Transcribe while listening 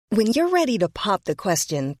When you're ready to pop the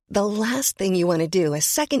question, the last thing you want to do is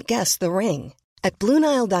second-guess the ring. At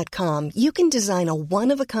BlueNile.com, you can design a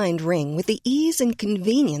one-of-a-kind ring with the ease and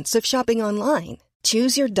convenience of shopping online.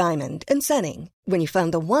 Choose your diamond and setting. When you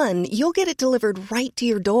find the one, you'll get it delivered right to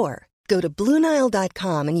your door. Go to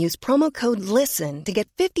BlueNile.com and use promo code LISTEN to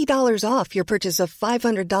get $50 off your purchase of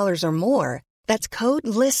 $500 or more. That's code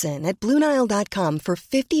LISTEN at BlueNile.com for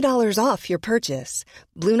 $50 off your purchase.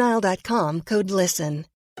 BlueNile.com, code LISTEN.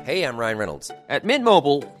 Hey, I'm Ryan Reynolds. At Mint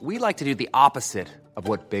Mobile, we like to do the opposite of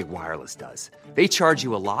what Big Wireless does. They charge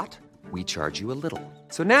you a lot, we charge you a little.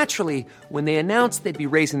 So naturally, when they announced they'd be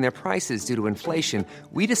raising their prices due to inflation,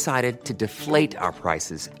 we decided to deflate our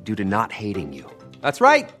prices due to not hating you. That's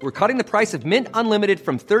right. We're cutting the price of Mint Unlimited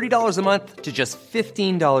from $30 a month to just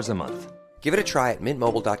 $15 a month. Give it a try at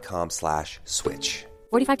mintmobile.com/switch.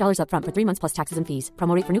 $45 up front for 3 months plus taxes and fees.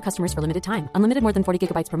 Promo rate for new customers for limited time. Unlimited more than 40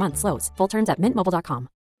 gigabytes per month. Slows full terms at mintmobile.com.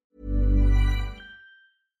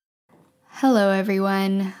 Hello,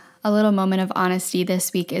 everyone. A little moment of honesty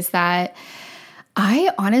this week is that I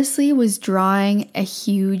honestly was drawing a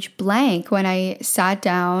huge blank when I sat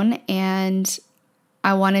down and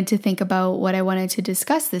I wanted to think about what I wanted to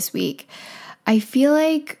discuss this week. I feel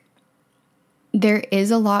like there is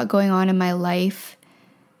a lot going on in my life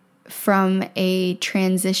from a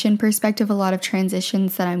transition perspective, a lot of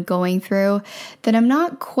transitions that I'm going through that I'm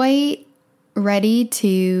not quite ready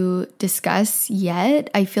to discuss yet.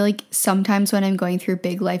 I feel like sometimes when I'm going through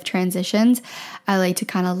big life transitions, I like to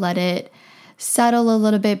kind of let it settle a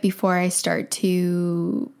little bit before I start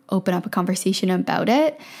to open up a conversation about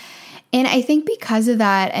it. And I think because of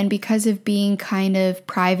that, and because of being kind of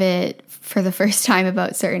private for the first time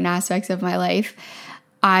about certain aspects of my life,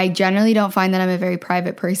 I generally don't find that I'm a very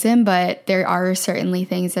private person, but there are certainly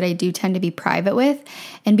things that I do tend to be private with.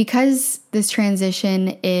 And because this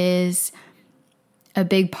transition is a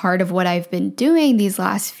big part of what I've been doing these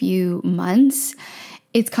last few months,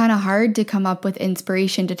 it's kind of hard to come up with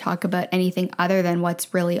inspiration to talk about anything other than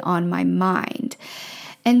what's really on my mind.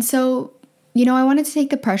 And so, I wanted to take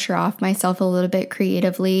the pressure off myself a little bit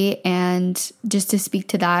creatively and just to speak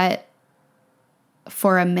to that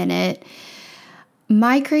for a minute.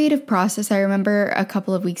 My creative process, I remember a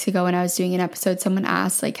couple of weeks ago when I was doing an episode, someone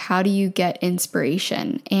asked, how do you get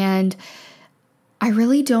inspiration? And I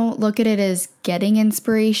really don't look at it as getting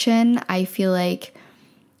inspiration. I feel like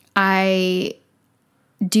I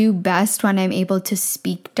do best when I'm able to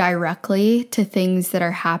speak directly to things that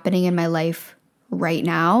are happening in my life right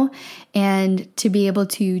now and to be able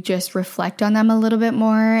to just reflect on them a little bit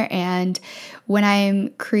more. And when I'm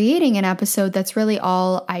creating an episode, that's really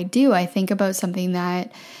all I do. I think about something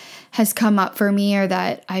that has come up for me or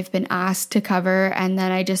that I've been asked to cover, and then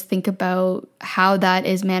I just think about how that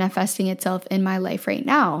is manifesting itself in my life right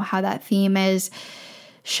now, how that theme is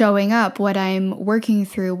showing up, what I'm working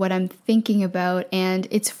through, what I'm thinking about. And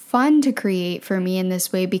it's fun to create for me in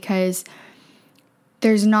this way because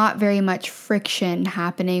there's not very much friction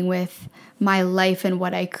happening with my life and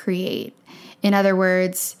what I create. In other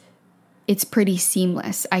words, it's pretty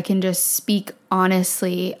seamless. I can just speak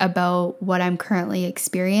honestly about what I'm currently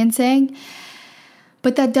experiencing.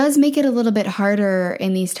 But that does make it a little bit harder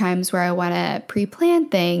in these times where I want to pre-plan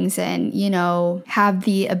things and, have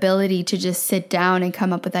the ability to just sit down and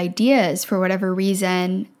come up with ideas for whatever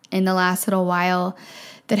reason in the last little while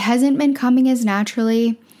that hasn't been coming as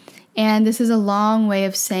naturally. And this is a long way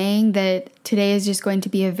of saying that today is just going to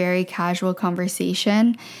be a very casual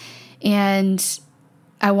conversation. And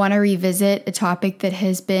I want to revisit a topic that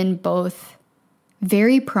has been both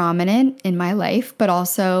very prominent in my life, but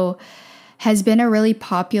also has been a really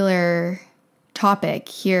popular topic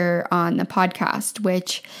here on the podcast,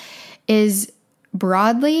 which is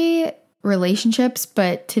broadly relationships,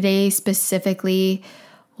 but today specifically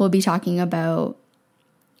we'll be talking about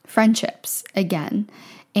friendships again.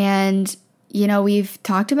 And, we've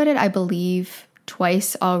talked about it, I believe,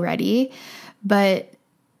 twice already, but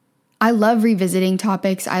I love revisiting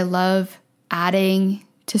topics. I love adding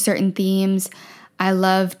to certain themes. I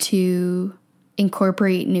love to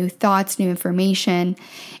incorporate new thoughts, new information.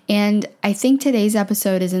 And I think today's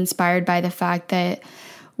episode is inspired by the fact that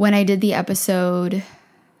when I did the episode,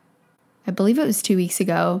 I believe it was 2 weeks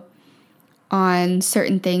ago, on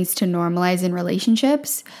certain things to normalize in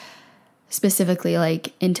relationships, specifically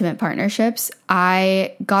like intimate partnerships,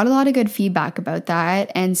 I got a lot of good feedback about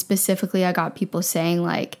that. And specifically, I got people saying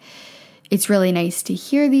it's really nice to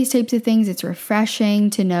hear these types of things. It's refreshing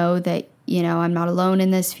to know that, I'm not alone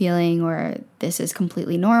in this feeling, or this is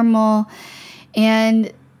completely normal.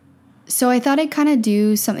 And so I thought I'd kind of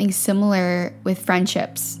do something similar with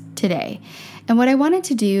friendships today. And what I wanted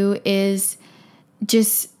to do is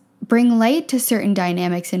just bring light to certain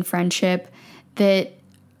dynamics in friendship that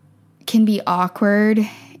can be awkward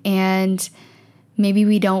and maybe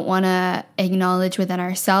we don't want to acknowledge within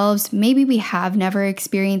ourselves. Maybe we have never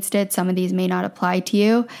experienced it. Some of these may not apply to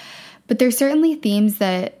you, but there's certainly themes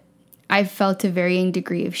that I've felt a varying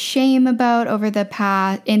degree of shame about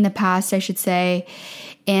in the past, I should say.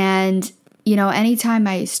 And, anytime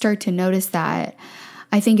I start to notice that,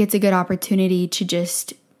 I think it's a good opportunity to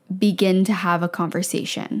just begin to have a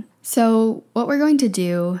conversation. So what we're going to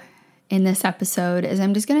do in this episode is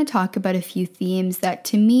I'm just going to talk about a few themes that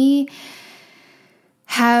to me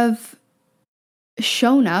have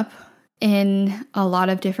shown up in a lot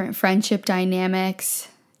of different friendship dynamics,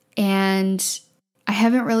 and I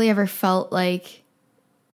haven't really ever felt like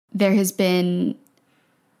there has been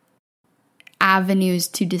avenues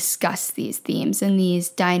to discuss these themes and these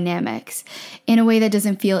dynamics in a way that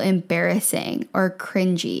doesn't feel embarrassing or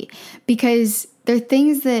cringy, because they're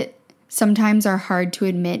things that sometimes are hard to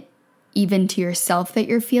admit even to yourself that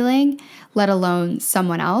you're feeling, let alone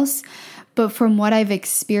someone else. But from what I've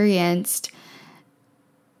experienced,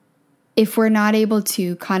 if we're not able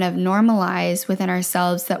to kind of normalize within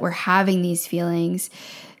ourselves that we're having these feelings,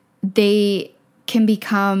 they can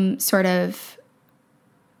become sort of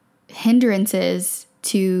hindrances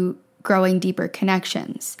to growing deeper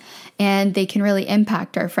connections. And they can really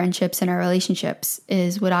impact our friendships and our relationships,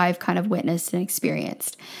 is what I've kind of witnessed and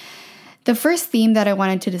experienced. The first theme that I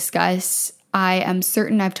wanted to discuss, I am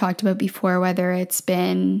certain I've talked about before, whether it's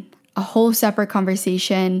been a whole separate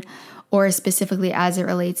conversation or specifically as it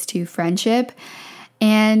relates to friendship.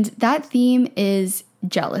 And that theme is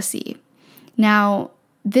jealousy. Now,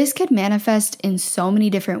 this could manifest in so many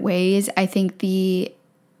different ways. I think the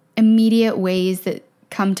immediate ways that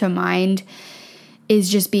come to mind is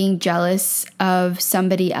just being jealous of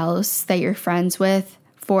somebody else that you're friends with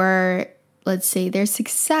for, let's say, their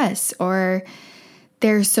success or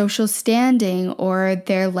their social standing or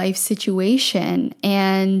their life situation.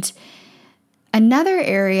 And another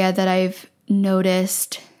area that I've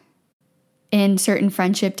noticed in certain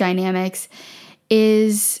friendship dynamics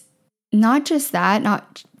is not just that,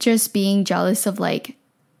 not just being jealous of like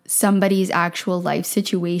somebody's actual life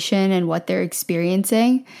situation and what they're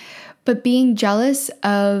experiencing, but being jealous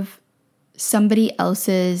of somebody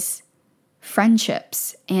else's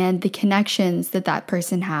friendships and the connections that that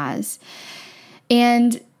person has.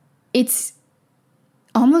 And it's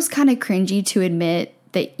almost kind of cringy to admit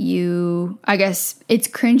that I guess it's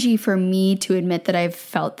cringy for me to admit that I've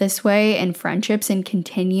felt this way in friendships and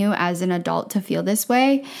continue as an adult to feel this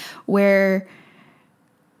way, where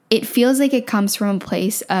it feels like it comes from a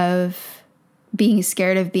place of being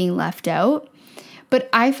scared of being left out. But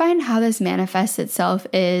I find how this manifests itself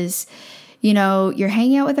is, you're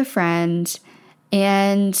hanging out with a friend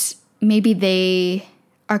and maybe they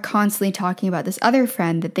are constantly talking about this other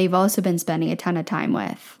friend that they've also been spending a ton of time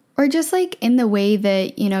with. Or just like in the way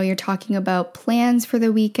that, you're talking about plans for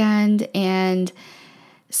the weekend and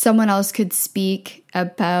someone else could speak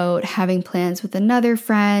about having plans with another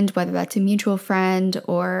friend, whether that's a mutual friend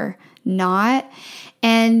or not.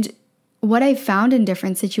 And what I've found in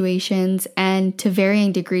different situations and to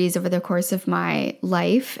varying degrees over the course of my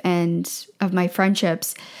life and of my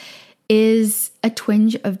friendships is a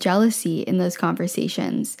twinge of jealousy in those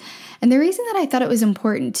conversations. And the reason that I thought it was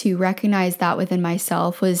important to recognize that within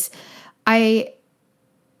myself was I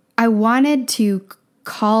wanted to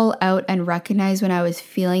call out and recognize when I was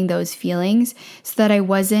feeling those feelings so that I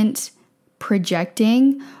wasn't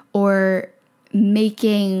projecting or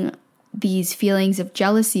making these feelings of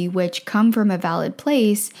jealousy, which come from a valid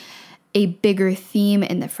place, a bigger theme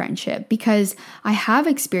in the friendship. Because I have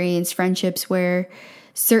experienced friendships where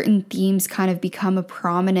certain themes kind of become a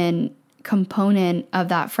prominent component of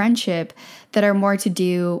that friendship that are more to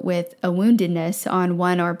do with a woundedness on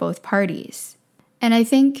one or both parties. And I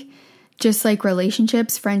think just like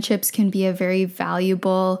relationships, friendships can be a very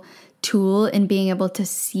valuable tool in being able to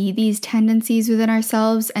see these tendencies within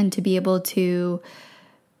ourselves and to be able to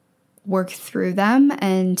work through them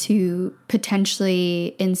and to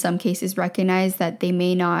potentially, in some cases, recognize that they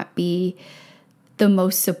may not be the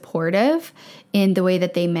most supportive in the way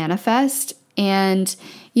that they manifest. And,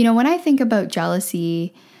 when I think about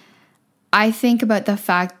jealousy, I think about the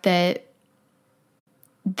fact that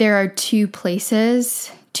there are two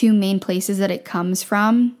main places that it comes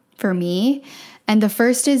from for me. And the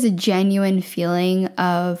first is a genuine feeling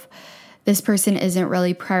of this person isn't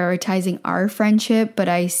really prioritizing our friendship, but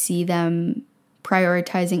I see them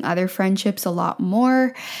prioritizing other friendships a lot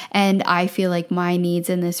more. And I feel like my needs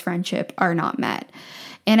in this friendship are not met.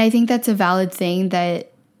 And I think that's a valid thing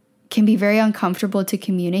that can be very uncomfortable to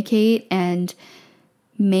communicate. And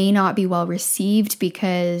may not be well received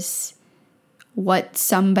because what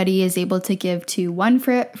somebody is able to give to one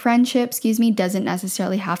friendship, doesn't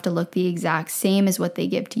necessarily have to look the exact same as what they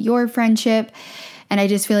give to your friendship. And I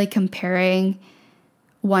just feel like comparing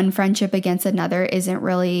one friendship against another isn't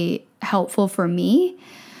really helpful for me.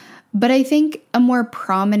 But I think a more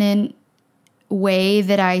prominent way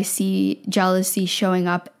that I see jealousy showing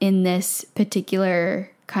up in this particular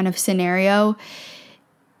kind of scenario,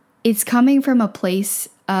 it's coming from a place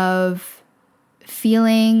of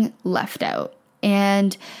feeling left out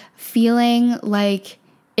and feeling like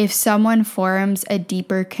if someone forms a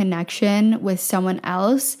deeper connection with someone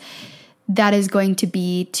else, that is going to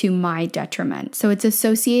be to my detriment. So it's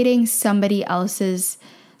associating somebody else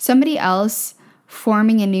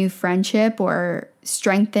forming a new friendship or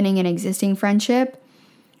strengthening an existing friendship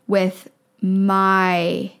with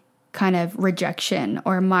my kind of rejection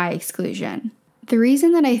or my exclusion. The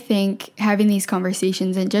reason that I think having these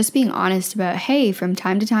conversations and just being honest about, hey, from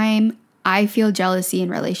time to time, I feel jealousy in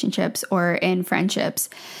relationships or in friendships.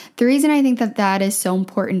 The reason I think that is so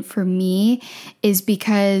important for me is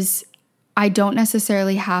because I don't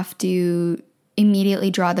necessarily have to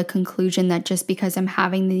immediately draw the conclusion that just because I'm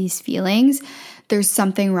having these feelings, there's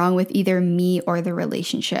something wrong with either me or the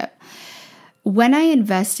relationship. When I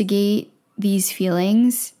investigate these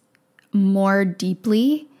feelings more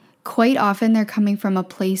deeply, quite often they're coming from a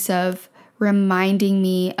place of reminding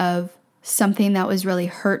me of something that was really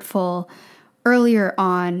hurtful earlier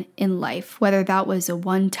on in life, whether that was a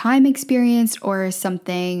one-time experience or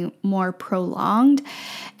something more prolonged.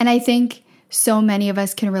 And I think so many of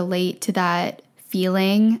us can relate to that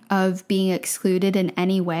feeling of being excluded in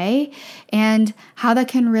any way and how that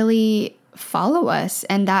can really follow us,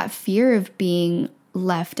 and that fear of being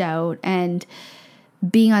left out and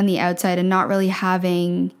being on the outside and not really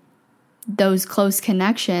having those close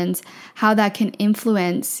connections, how that can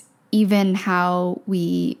influence even how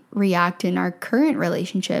we react in our current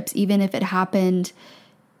relationships, even if it happened,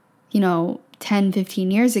 10,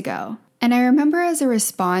 15 years ago. And I remember as a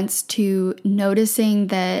response to noticing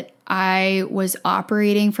that I was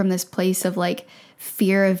operating from this place of like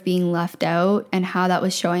fear of being left out and how that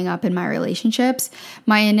was showing up in my relationships,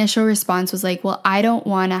 my initial response was like, well, I don't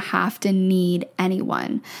want to have to need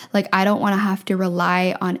anyone. Like, I don't want to have to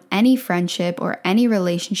rely on any friendship or any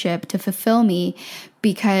relationship to fulfill me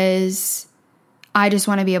because I just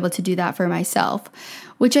want to be able to do that for myself,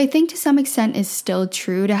 which I think to some extent is still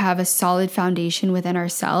true, to have a solid foundation within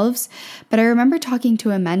ourselves. But I remember talking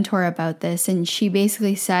to a mentor about this, and she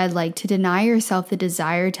basically said, like, to deny yourself the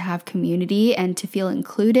desire to have community and to feel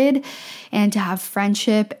included and to have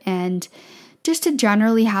friendship and just to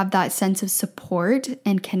generally have that sense of support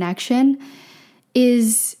and connection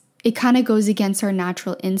it kind of goes against our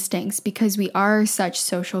natural instincts because we are such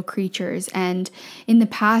social creatures. And in the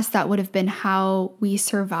past, that would have been how we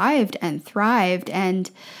survived and thrived.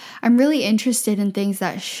 And I'm really interested in things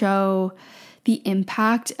that show the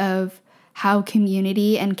impact of how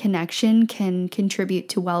community and connection can contribute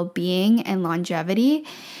to well-being and longevity.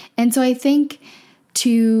 And so I think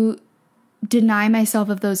to deny myself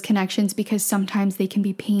of those connections because sometimes they can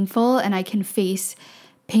be painful and I can face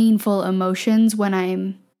painful emotions when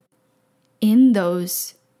I'm in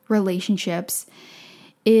those relationships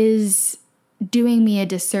is doing me a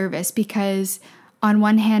disservice, because on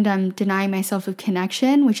one hand, I'm denying myself of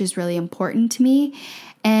connection, which is really important to me.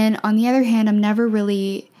 And on the other hand, I'm never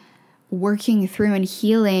really working through and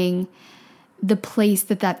healing the place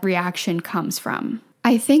that reaction comes from.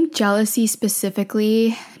 I think jealousy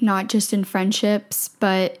specifically, not just in friendships,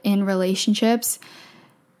 but in relationships,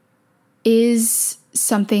 is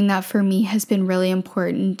something that for me has been really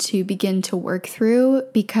important to begin to work through,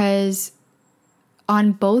 because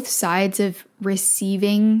on both sides of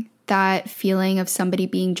receiving that feeling of somebody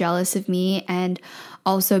being jealous of me and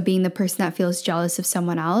also being the person that feels jealous of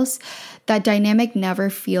someone else, that dynamic never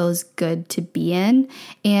feels good to be in.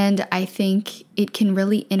 And I think it can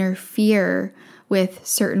really interfere with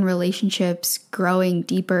certain relationships growing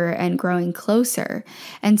deeper and growing closer.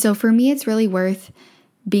 And so for me, it's really worth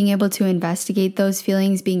being able to investigate those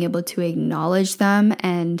feelings, being able to acknowledge them,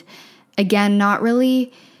 and again, not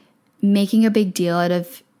really making a big deal out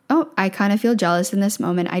of, oh, I kind of feel jealous in this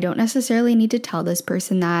moment. I don't necessarily need to tell this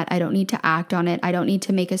person that. I don't need to act on it. I don't need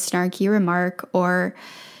to make a snarky remark or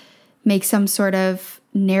make some sort of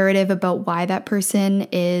narrative about why that person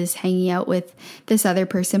is hanging out with this other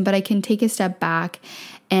person. But I can take a step back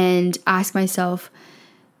and ask myself,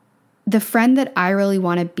 the friend that I really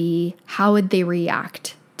want to be, how would they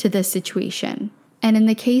react to this situation? And in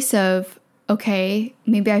the case of, okay,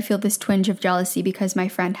 maybe I feel this twinge of jealousy because my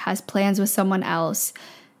friend has plans with someone else.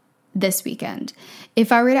 this weekend.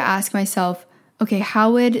 If I were to ask myself, okay,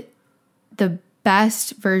 how would the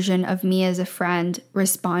best version of me as a friend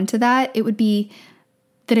respond to that? It would be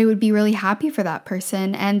that I would be really happy for that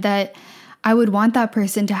person, and that I would want that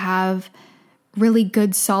person to have really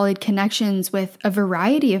good, solid connections with a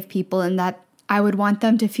variety of people, and that I would want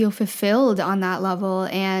them to feel fulfilled on that level,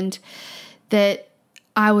 and that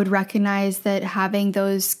I would recognize that having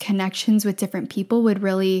those connections with different people would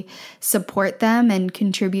really support them and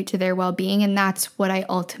contribute to their well-being, and that's what I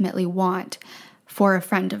ultimately want for a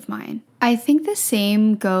friend of mine. I think the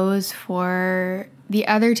same goes for the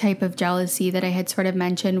other type of jealousy that I had sort of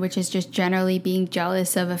mentioned, which is just generally being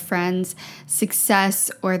jealous of a friend's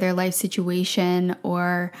success or their life situation,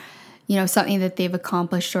 or, you know, something that they've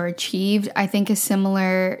accomplished or achieved. I think a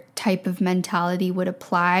similar type of mentality would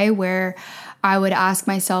apply, where I would ask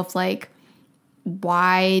myself, like,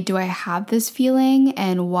 why do I have this feeling,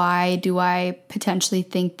 and why do I potentially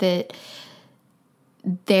think that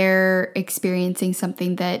they're experiencing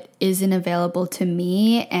something that isn't available to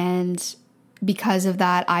me, and because of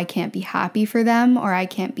that, I can't be happy for them, or I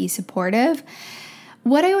can't be supportive.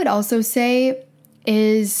 What I would also say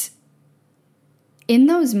is, in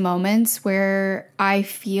those moments where I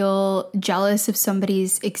feel jealous of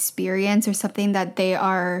somebody's experience or something that they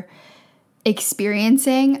are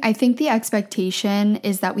experiencing, I think the expectation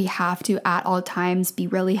is that we have to at all times be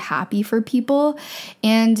really happy for people,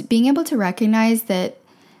 and being able to recognize that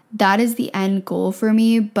that is the end goal for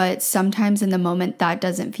me, but sometimes in the moment that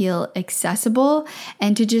doesn't feel accessible,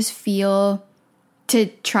 and to just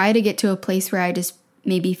try to get to a place where I just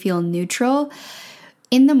maybe feel neutral.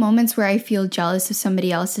 In the moments where I feel jealous of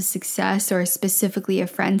somebody else's success, or specifically a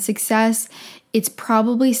friend's success, it's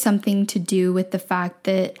probably something to do with the fact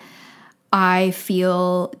that I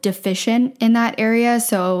feel deficient in that area.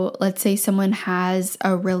 So let's say someone has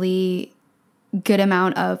a really good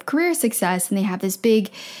amount of career success and they have this big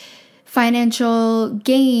financial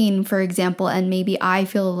gain, for example, and maybe I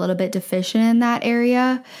feel a little bit deficient in that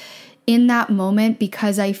area. In that moment,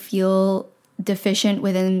 because I feel deficient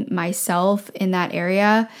within myself in that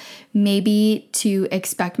area, maybe to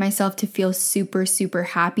expect myself to feel super, super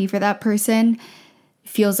happy for that person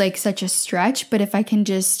feels like such a stretch. But if I can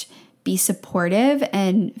just be supportive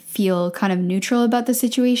and feel kind of neutral about the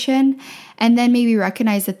situation, and then maybe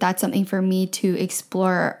recognize that that's something for me to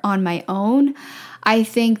explore on my own. I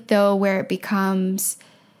think, though, where it becomes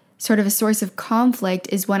sort of a source of conflict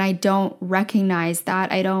is when I don't recognize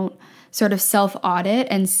that. I don't sort of self-audit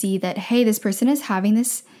and see that, hey, this person is having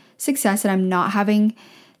this success and I'm not having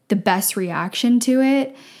the best reaction to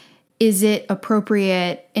it. Is it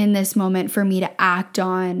appropriate in this moment for me to act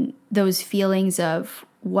on those feelings of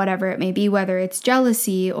whatever it may be, whether it's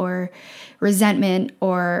jealousy or resentment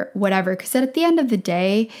or whatever? Because at the end of the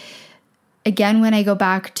day, again, when I go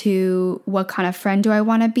back to what kind of friend do I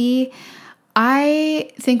want to be,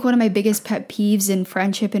 I think one of my biggest pet peeves in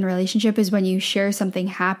friendship and relationship is when you share something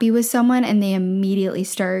happy with someone and they immediately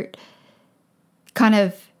start kind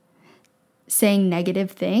of saying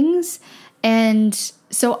negative things. And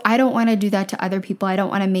so I don't want to do that to other people. I don't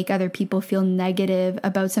want to make other people feel negative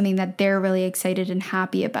about something that they're really excited and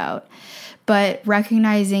happy about. But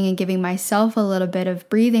recognizing and giving myself a little bit of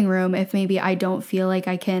breathing room if maybe I don't feel like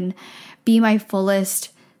I can be my fullest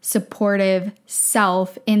supportive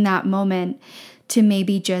self in that moment, to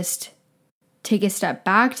maybe just take a step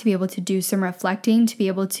back, to be able to do some reflecting, to be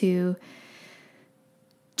able to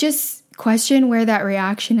just question where that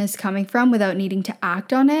reaction is coming from without needing to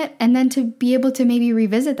act on it, and then to be able to maybe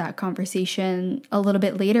revisit that conversation a little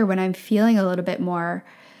bit later when I'm feeling a little bit more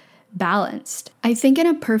balanced. I think in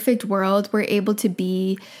a perfect world, we're able to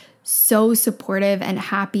be so supportive and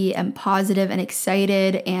happy and positive and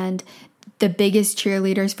excited and the biggest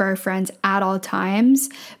cheerleaders for our friends at all times,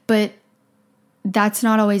 but that's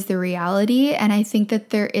not always the reality. And I think that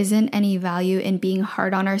there isn't any value in being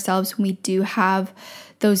hard on ourselves when we do have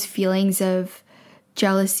those feelings of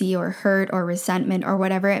jealousy or hurt or resentment or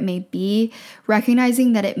whatever it may be,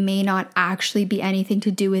 recognizing that it may not actually be anything to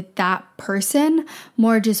do with that person,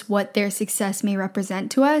 more just what their success may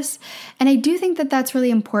represent to us. And I do think that that's really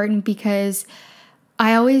important, because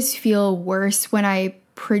I always feel worse when I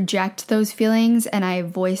project those feelings and I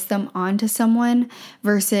voice them onto someone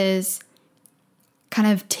versus kind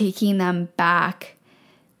of taking them back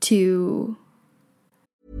to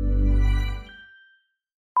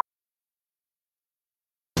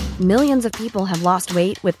Millions of people have lost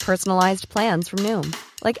weight with personalized plans from Noom.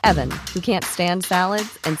 Like Evan, who can't stand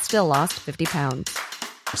salads and still lost 50 pounds.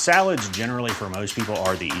 Salads generally for most people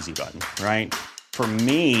are the easy button, right? For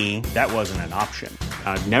me, that wasn't an option.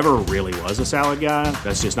 I never really was a salad guy.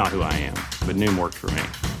 That's just not who I am. But Noom worked for me.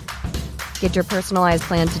 Get your personalized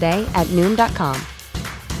plan today at Noom.com.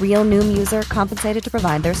 Real Noom user compensated to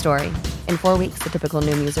provide their story. In 4 weeks, the typical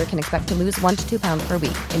Noom user can expect to lose 1 to 2 pounds per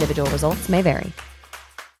week. Individual results may vary.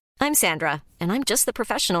 I'm Sandra, and I'm just the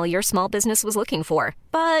professional your small business was looking for.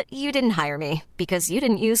 But you didn't hire me because you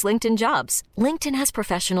didn't use LinkedIn Jobs. LinkedIn has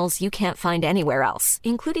professionals you can't find anywhere else,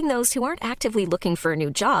 including those who aren't actively looking for a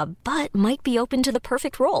new job, but might be open to the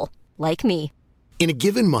perfect role, like me. In a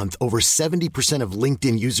given month, over 70% of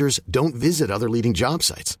LinkedIn users don't visit other leading job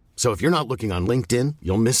sites. So if you're not looking on LinkedIn,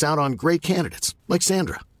 you'll miss out on great candidates like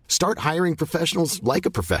Sandra. Start hiring professionals like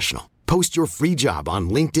a professional. Post your free job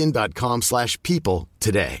on linkedin.com/people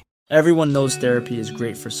today. Everyone knows therapy is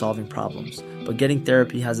great for solving problems, but getting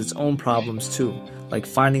therapy has its own problems too, like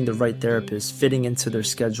finding the right therapist, fitting into their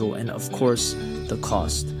schedule, and of course, the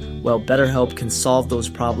cost. Well, BetterHelp can solve those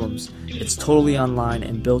problems. It's totally online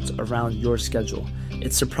and built around your schedule.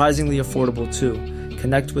 It's surprisingly affordable too.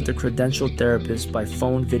 Connect with a credentialed therapist by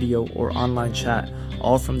phone, video, or online chat,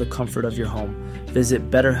 all from the comfort of your home. Visit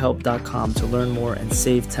BetterHelp.com to learn more and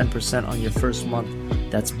save 10% on your first month.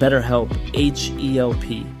 That's BetterHelp,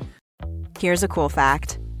 H-E-L-P. Here's a cool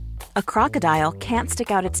fact. A crocodile can't stick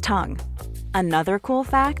out its tongue. Another cool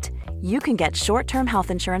fact, you can get short-term health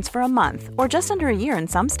insurance for a month or just under a year in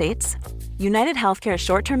some states. United Healthcare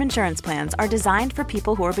short-term insurance plans are designed for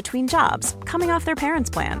people who are between jobs, coming off their parents'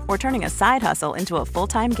 plan, or turning a side hustle into a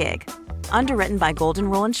full-time gig. Underwritten by Golden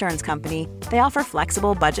Rule Insurance Company, they offer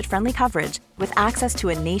flexible, budget-friendly coverage with access to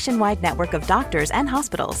a nationwide network of doctors and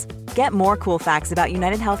hospitals. Get more cool facts about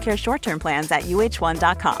United Healthcare short-term plans at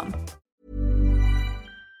uh1.com.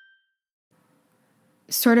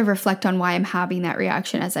 Sort of reflect on why I'm having that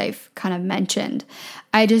reaction, as I've kind of mentioned.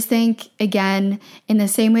 I just think, again, in the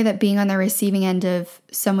same way that being on the receiving end of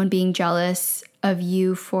someone being jealous of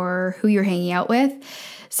you for who you're hanging out with,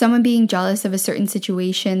 someone being jealous of a certain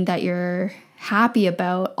situation that you're happy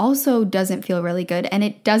about also doesn't feel really good. And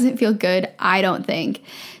it doesn't feel good, I don't think,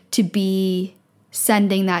 to be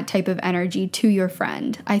sending that type of energy to your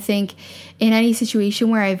friend. I think in any situation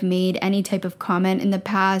where I've made any type of comment in the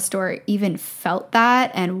past or even felt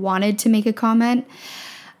that and wanted to make a comment,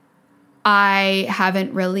 I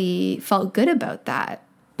haven't really felt good about that.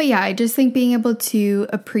 But yeah, I just think being able to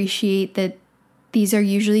appreciate that these are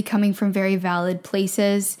usually coming from very valid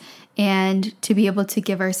places, and to be able to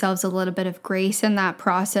give ourselves a little bit of grace in that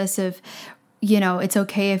process of, it's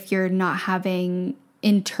okay if you're not having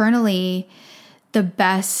internally the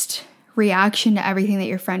best reaction to everything that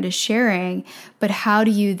your friend is sharing, but how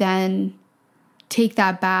do you then take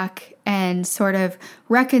that back and sort of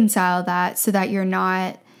reconcile that so that you're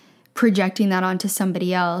not projecting that onto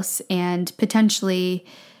somebody else and potentially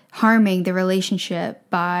harming the relationship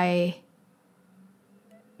by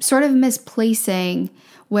sort of misplacing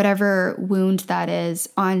whatever wound that is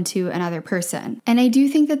onto another person. And I do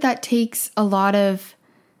think that that takes a lot of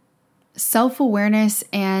self-awareness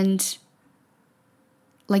and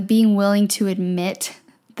being willing to admit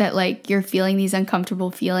that you're feeling these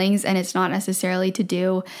uncomfortable feelings, and it's not necessarily to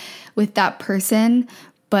do with that person,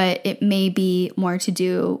 but it may be more to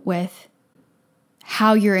do with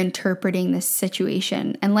how you're interpreting this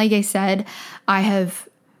situation. And like I said, I have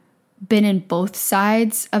been in both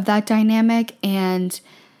sides of that dynamic, and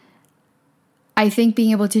I think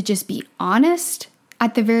being able to just be honest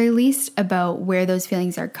at the very least about where those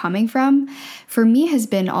feelings are coming from, for me has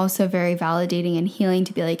been also very validating and healing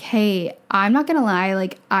to be like, hey, I'm not gonna lie,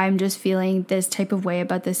 I'm just feeling this type of way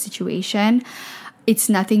about this situation. It's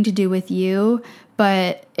nothing to do with you,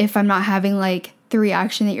 but if I'm not having the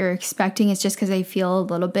reaction that you're expecting, it's just because I feel a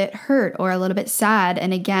little bit hurt or a little bit sad.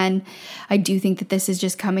 And again, I do think that this is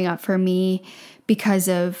just coming up for me because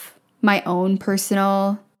of my own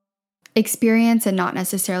personal experience and not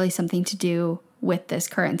necessarily something to do with this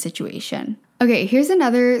current situation. Okay, here's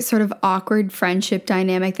another sort of awkward friendship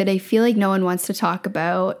dynamic that I feel like no one wants to talk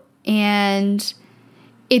about. And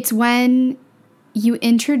it's when you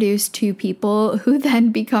introduce two people who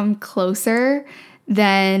then become closer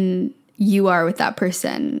than you are with that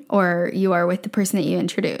person, or you are with the person that you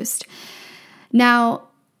introduced. Now,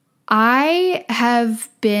 I have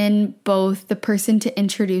been both the person to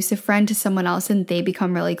introduce a friend to someone else and they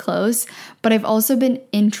become really close, but I've also been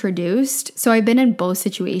introduced. So I've been in both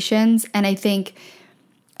situations. And I think,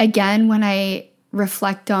 again, when I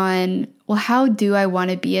reflect on, well, how do I want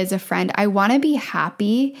to be as a friend? I want to be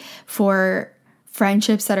happy for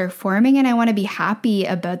friendships that are forming, and I want to be happy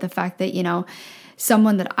about the fact that,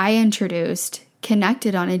 someone that I introduced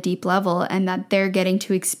connected on a deep level and that they're getting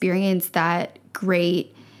to experience that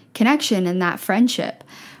great connection and that friendship.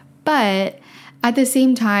 But at the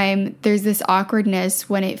same time, there's this awkwardness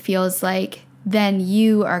when it feels like then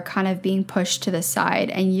you are kind of being pushed to the side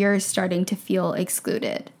and you're starting to feel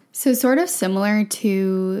excluded. So sort of similar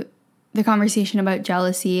to the conversation about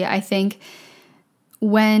jealousy, I think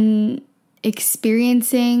when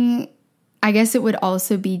experiencing, I guess it would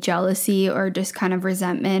also be jealousy or just kind of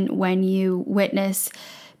resentment when you witness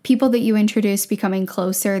people that you introduce becoming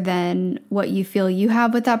closer than what you feel you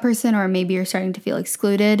have with that person, or maybe you're starting to feel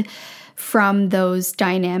excluded from those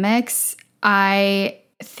dynamics. I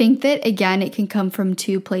think that, again, it can come from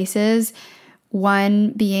two places.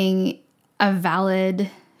 One being a valid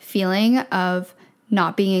feeling of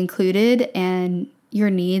not being included and your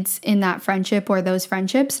needs in that friendship or those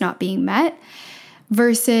friendships not being met,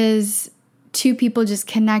 versus two people just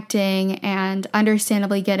connecting and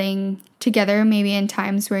understandably getting together maybe in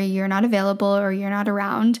times where you're not available or you're not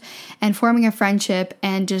around, and forming a friendship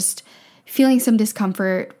and just feeling some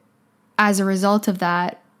discomfort as a result of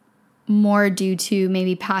that, more due to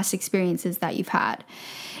maybe past experiences that you've had.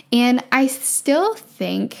 And I still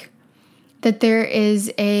think that there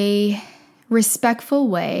is a respectful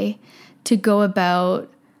way to go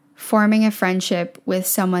about forming a friendship with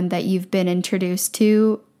someone that you've been introduced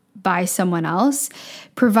to by someone else,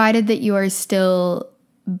 provided that you are still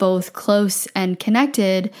both close and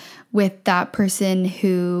connected with that person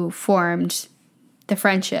who formed the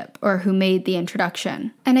friendship or who made the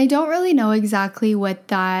introduction. And I don't really know exactly what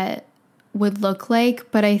that would look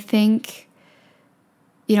like, but I think,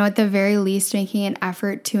 at the very least, making an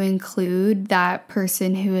effort to include that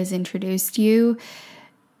person who has introduced you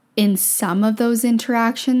in some of those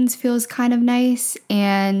interactions feels kind of nice.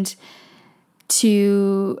 And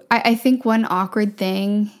I think one awkward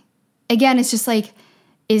thing, again, it's just like,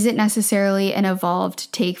 is it necessarily an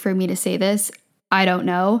evolved take for me to say this? I don't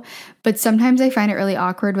know. But sometimes I find it really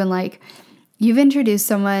awkward when, like, you've introduced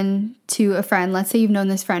someone to a friend. Let's say you've known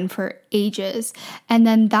this friend for ages, and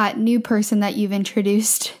then that new person that you've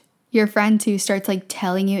introduced your friend to starts, like,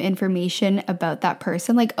 telling you information about that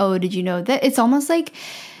person. Like, oh, did you know that? It's almost like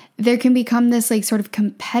there can become this, like, sort of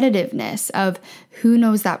competitiveness of who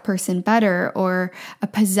knows that person better, or a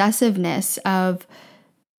possessiveness of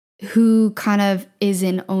who kind of is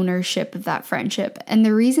in ownership of that friendship. And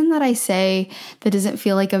the reason that I say that doesn't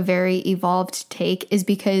feel like a very evolved take is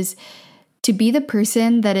because to be the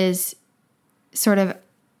person that is sort of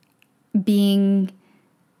being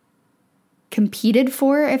competed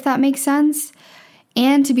for, if that makes sense,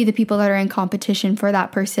 and to be the people that are in competition for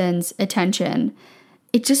that person's attention,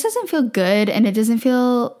 it just doesn't feel good, and it doesn't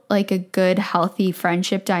feel like a good, healthy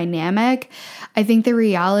friendship dynamic. I think the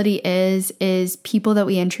reality is people that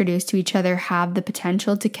we introduce to each other have the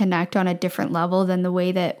potential to connect on a different level than the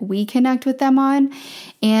way that we connect with them on.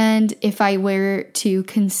 And if I were to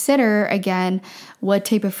consider, again, what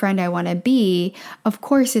type of friend I want to be, of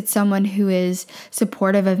course, it's someone who is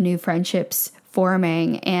supportive of new friendships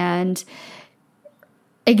forming and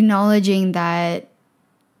acknowledging that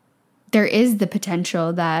there is the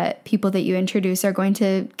potential that people that you introduce are going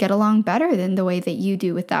to get along better than the way that you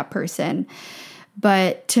do with that person.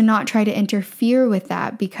 But to not try to interfere with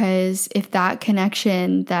that, because if that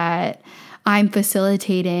connection that I'm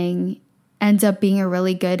facilitating ends up being a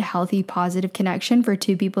really good, healthy, positive connection for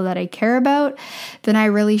two people that I care about, then I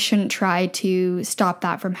really shouldn't try to stop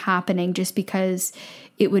that from happening just because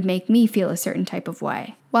it would make me feel a certain type of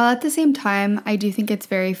way. While at the same time, I do think it's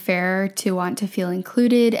very fair to want to feel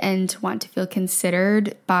included and to want to feel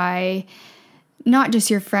considered by not just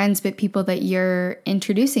your friends, but people that you're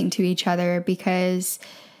introducing to each other, because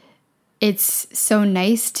it's so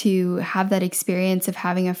nice to have that experience of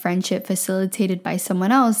having a friendship facilitated by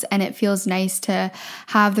someone else. And it feels nice to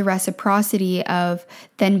have the reciprocity of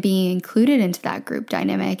then being included into that group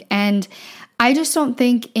dynamic. And I just don't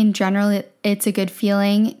think in general it's a good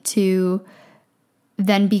feeling to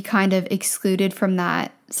then be kind of excluded from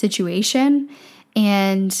that situation,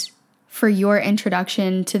 and for your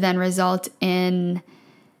introduction to then result in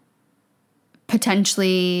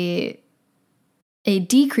potentially a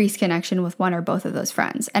decreased connection with one or both of those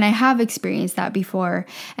friends. And I have experienced that before,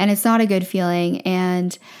 and it's not a good feeling.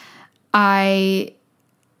 And I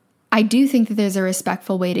do think that there's a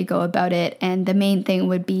respectful way to go about it. And the main thing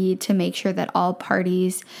would be to make sure that all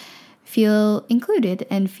parties feel included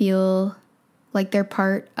and feel like they're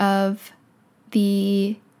part of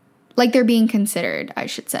like they're being considered, I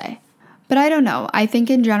should say. But I don't know. I think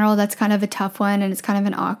in general, that's kind of a tough one, and it's kind of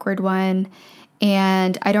an awkward one.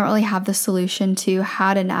 And I don't really have the solution to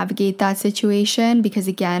how to navigate that situation, because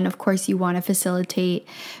again, of course, you want to facilitate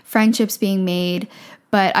friendships being made.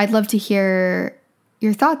 But I'd love to hear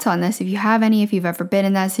your thoughts on this. If you have any, if you've ever been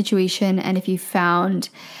in that situation, and if you found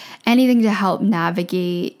anything to help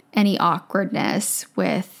navigate any awkwardness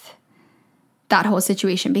with that whole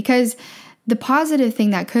situation, because the positive thing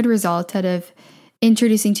that could result out of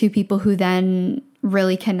introducing two people who then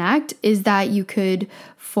really connect is that you could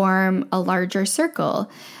form a larger circle.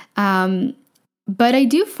 But I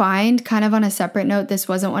do find, kind of on a separate note, this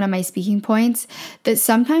wasn't one of my speaking points, that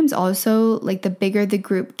sometimes also, like, the bigger the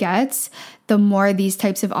group gets, the more these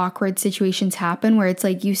types of awkward situations happen, where it's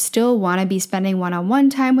like you still want to be spending one-on-one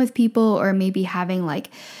time with people, or maybe having like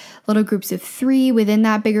little groups of 3 within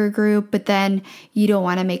that bigger group, but then you don't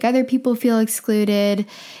want to make other people feel excluded.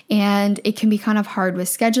 And it can be kind of hard with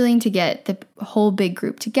scheduling to get the whole big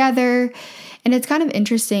group together. And it's kind of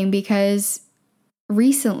interesting because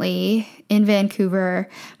recently in Vancouver,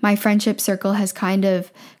 my friendship circle has kind of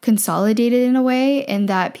consolidated in a way, in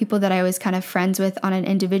that people that I was kind of friends with on an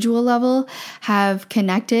individual level have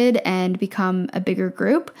connected and become a bigger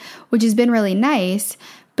group, which has been really nice.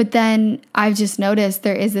 But then I've just noticed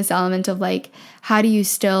there is this element of like, how do you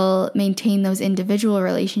still maintain those individual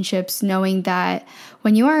relationships, knowing that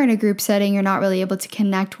when you are in a group setting, you're not really able to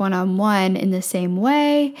connect one-on-one in the same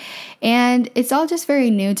way. And it's all just very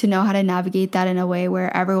new to know how to navigate that in a way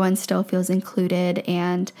where everyone still feels included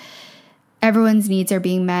and everyone's needs are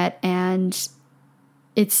being met, and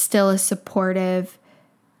it's still a supportive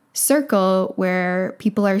circle where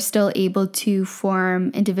people are still able to form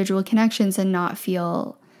individual connections and not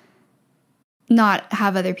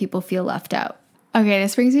have other people feel left out. Okay,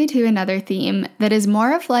 this brings me to another theme that is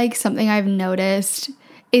more of like something I've noticed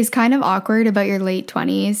is kind of awkward about your late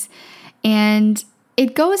 20s. And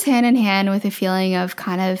it goes hand in hand with a feeling of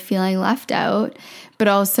kind of feeling left out, but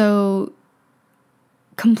also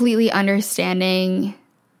completely understanding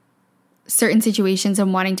certain situations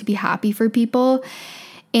and wanting to be happy for people.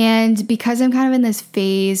 And because I'm kind of in this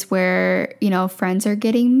phase where, you know, friends are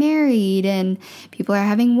getting married and people are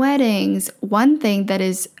having weddings, one thing that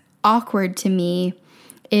is awkward to me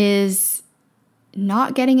is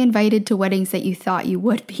not getting invited to weddings that you thought you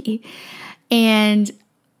would be, and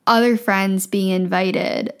other friends being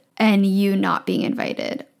invited and you not being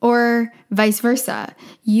invited, or vice versa,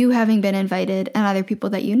 you having been invited and other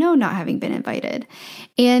people that you know not having been invited.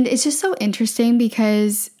 And it's just so interesting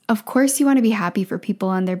because of course you want to be happy for people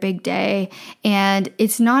on their big day, and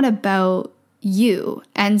it's not about you.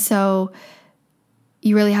 And so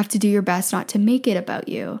you really have to do your best not to make it about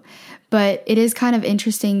you. But it is kind of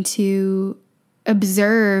interesting to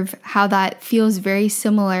observe how that feels very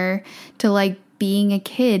similar to like being a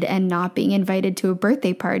kid and not being invited to a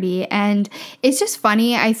birthday party. And it's just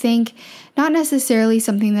funny, I think, not necessarily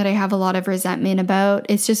something that I have a lot of resentment about.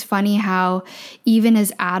 It's just funny how even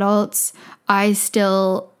as adults, I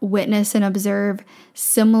still witness and observe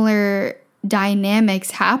similar dynamics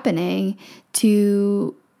happening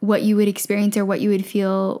to what you would experience or what you would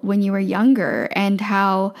feel when you were younger, and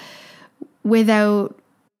how without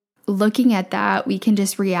looking at that, we can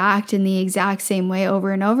just react in the exact same way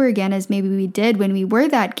over and over again as maybe we did when we were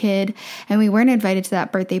that kid and we weren't invited to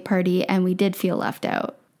that birthday party and we did feel left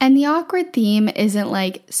out. And the awkward theme isn't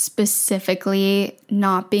like specifically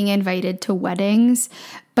not being invited to weddings,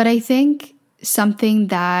 but I think something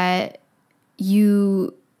that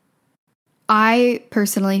I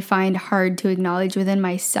personally find hard to acknowledge within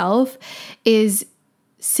myself is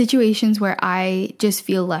situations where I just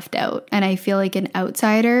feel left out and I feel like an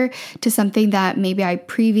outsider to something that maybe I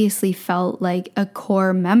previously felt like a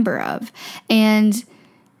core member of. And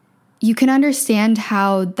you can understand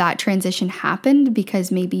how that transition happened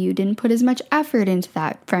because maybe you didn't put as much effort into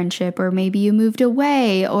that friendship, or maybe you moved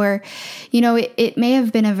away, or, you know, it may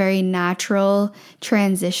have been a very natural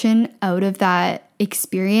transition out of that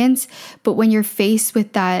experience. But when you're faced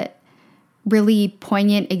with that really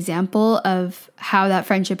poignant example of how that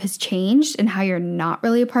friendship has changed and how you're not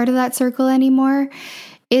really a part of that circle anymore,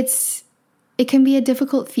 it can be a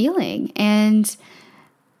difficult feeling. And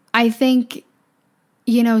I think,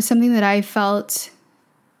 you know, something that I felt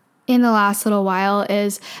in the last little while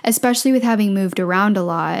is, especially with having moved around a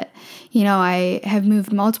lot, you know, I have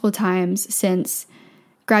moved multiple times since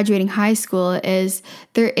graduating high school, is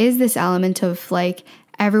there is this element of like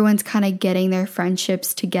everyone's kind of getting their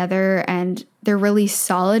friendships together and they're really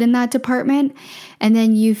solid in that department. And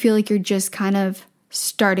then you feel like you're just kind of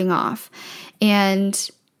starting off.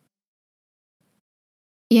 And,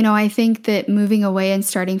 you know, I think that moving away and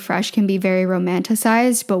starting fresh can be very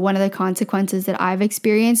romanticized. But one of the consequences that I've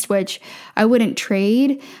experienced, which I wouldn't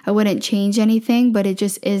trade, I wouldn't change anything, but it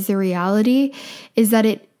just is the reality, is that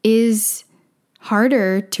it is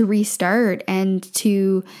harder to restart and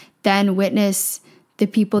to then witness the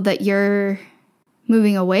people that you're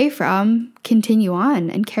moving away from continue on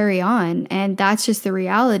and carry on. And that's just the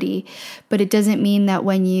reality. But it doesn't mean that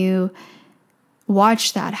when you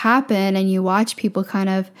watch that happen and you watch people kind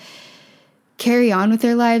of carry on with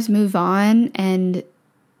their lives, move on, and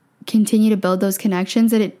continue to build those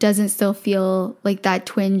connections, that it doesn't still feel like that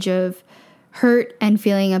twinge of hurt and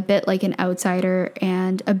feeling a bit like an outsider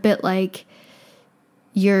and a bit like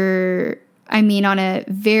on a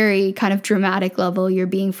very kind of dramatic level, you're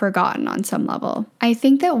being forgotten on some level. I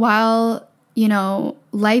think that while,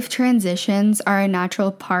 life transitions are a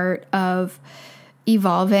natural part of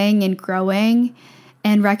evolving and growing,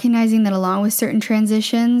 and recognizing that along with certain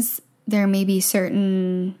transitions, there may be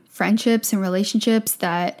certain friendships and relationships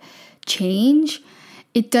that change,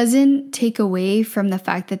 it doesn't take away from the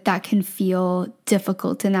fact that that can feel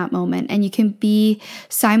difficult in that moment. And you can be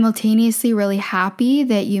simultaneously really happy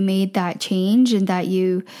that you made that change and that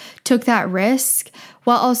you took that risk,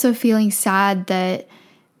 while also feeling sad that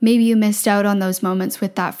maybe you missed out on those moments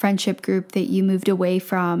with that friendship group that you moved away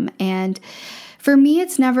from. And for me,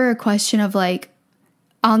 it's never a question of like,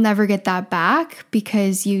 I'll never get that back,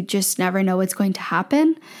 because you just never know what's going to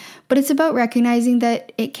happen. But it's about recognizing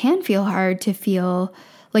that it can feel hard to feel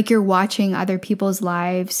like you're watching other people's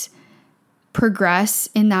lives progress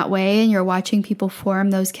in that way, and you're watching people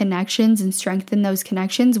form those connections and strengthen those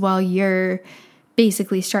connections while you're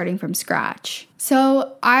basically starting from scratch.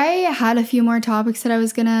 So I had a few more topics that I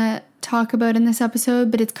was going to talk about in this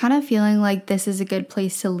episode, but it's kind of feeling like this is a good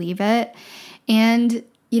place to leave it. And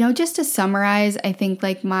just to summarize, I think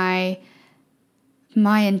like my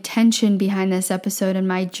intention behind this episode and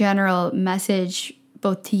my general message,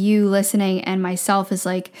 both to you listening and myself, is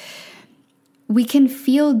like, we can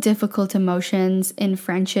feel difficult emotions in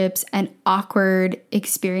friendships and awkward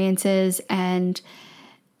experiences and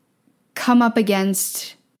come up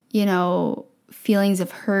against, feelings of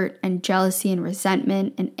hurt and jealousy and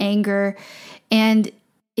resentment and anger. And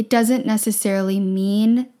it doesn't necessarily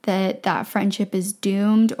mean that that friendship is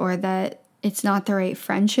doomed or that it's not the right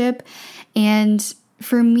friendship. And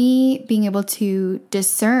for me, being able to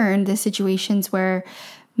discern the situations where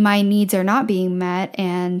my needs are not being met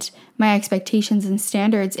and my expectations and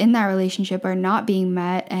standards in that relationship are not being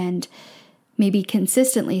met, and maybe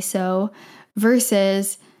consistently so,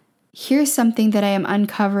 versus here's something that I am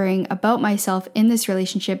uncovering about myself in this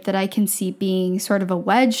relationship that I can see being sort of a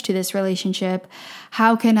wedge to this relationship.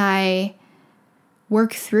 How can I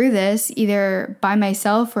work through this either by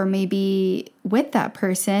myself or maybe with that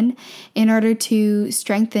person in order to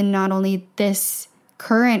strengthen not only this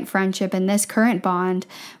current friendship and this current bond,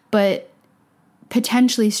 but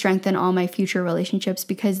potentially strengthen all my future relationships,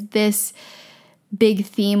 because this big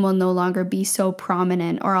theme will no longer be so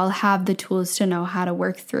prominent, or I'll have the tools to know how to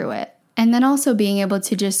work through it. And then also being able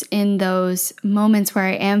to just, in those moments where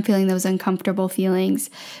I am feeling those uncomfortable feelings,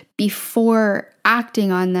 before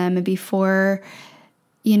acting on them and before,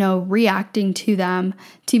 reacting to them,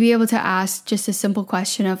 to be able to ask just a simple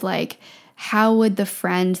question of like, how would the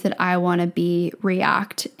friend that I want to be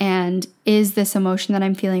react? And is this emotion that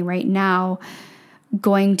I'm feeling right now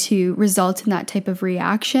going to result in that type of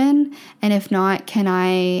reaction? And if not, can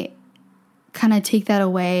I kind of take that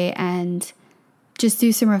away and just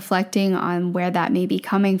do some reflecting on where that may be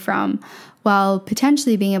coming from, while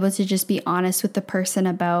potentially being able to just be honest with the person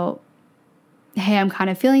about, hey, I'm kind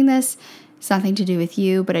of feeling this. It's nothing to do with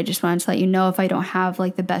you, but I just wanted to let you know if I don't have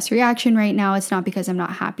like the best reaction right now, it's not because I'm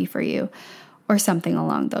not happy for you, or something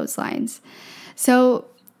along those lines. So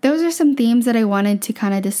those are some themes that I wanted to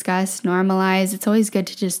kind of discuss, normalize. It's always good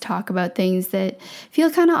to just talk about things that feel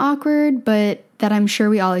kind of awkward, but that I'm sure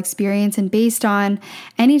we all experience. And based on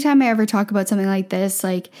anytime I ever talk about something like this,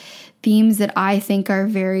 like themes that I think are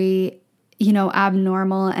very,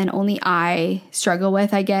 abnormal and only I struggle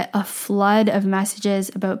with, I get a flood of messages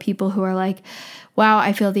about people who are like, wow,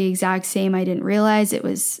 I feel the exact same. I didn't realize it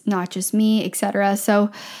was not just me, etc. So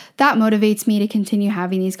that motivates me to continue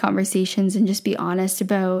having these conversations and just be honest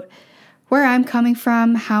about where I'm coming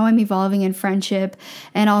from, how I'm evolving in friendship,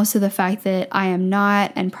 and also the fact that I am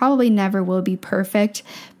not and probably never will be perfect,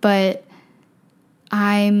 but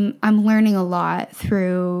I'm learning a lot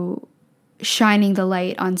through shining the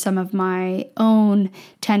light on some of my own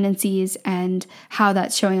tendencies and how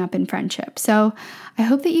that's showing up in friendship. So I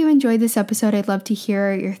hope that you enjoyed this episode. I'd love to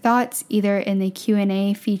hear your thoughts either in the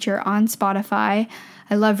Q&A feature on Spotify.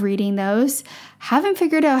 I love reading those. Haven't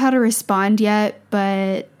figured out how to respond yet,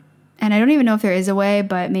 and I don't even know if there is a way,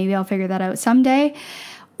 but maybe I'll figure that out someday.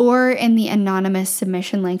 Or in the anonymous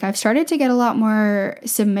submission link. I've started to get a lot more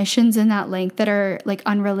submissions in that link that are like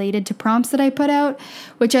unrelated to prompts that I put out,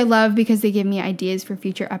 which I love because they give me ideas for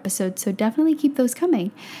future episodes. So definitely keep those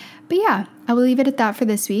coming. But yeah, I will leave it at that for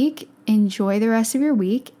this week. Enjoy the rest of your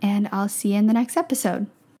week, and I'll see you in the next episode.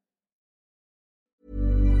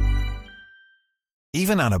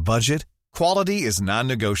 Even on a budget, quality is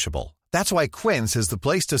non-negotiable. That's why Quince is the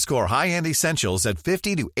place to score high-end essentials at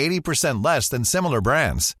 50 to 80% less than similar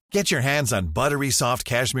brands. Get your hands on buttery soft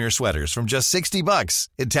cashmere sweaters from just $60,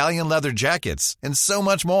 Italian leather jackets, and so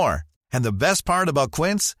much more. And the best part about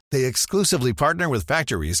Quince, they exclusively partner with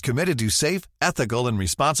factories committed to safe, ethical, and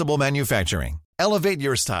responsible manufacturing. Elevate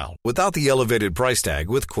your style without the elevated price tag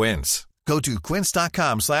with Quince. Go to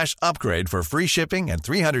quince.com/upgrade for free shipping and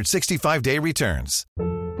 365-day returns.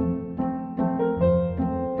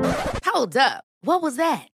 Hold up. What was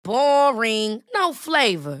that? Boring. No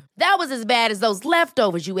flavor. That was as bad as those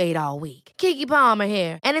leftovers you ate all week. Keke Palmer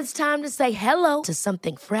here, and it's time to say hello to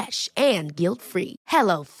something fresh and guilt-free.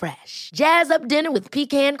 Hello Fresh. Jazz up dinner with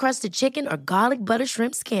pecan-crusted chicken or garlic butter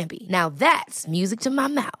shrimp scampi. Now that's music to my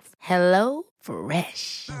mouth. Hello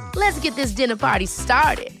Fresh. Let's get this dinner party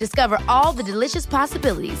started. Discover all the delicious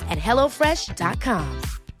possibilities at HelloFresh.com.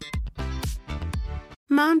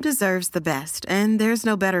 Mom deserves the best, and there's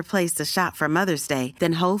no better place to shop for Mother's Day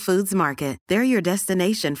than Whole Foods Market. They're your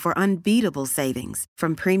destination for unbeatable savings,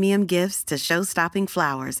 from premium gifts to show-stopping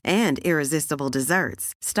flowers and irresistible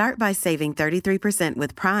desserts. Start by saving 33%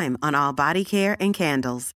 with Prime on all body care and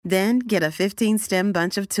candles. Then get a 15-stem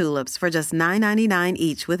bunch of tulips for just $9.99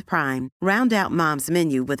 each with Prime. Round out Mom's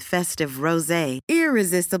menu with festive rosé,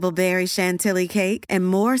 irresistible berry chantilly cake, and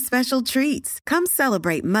more special treats. Come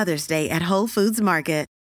celebrate Mother's Day at Whole Foods Market.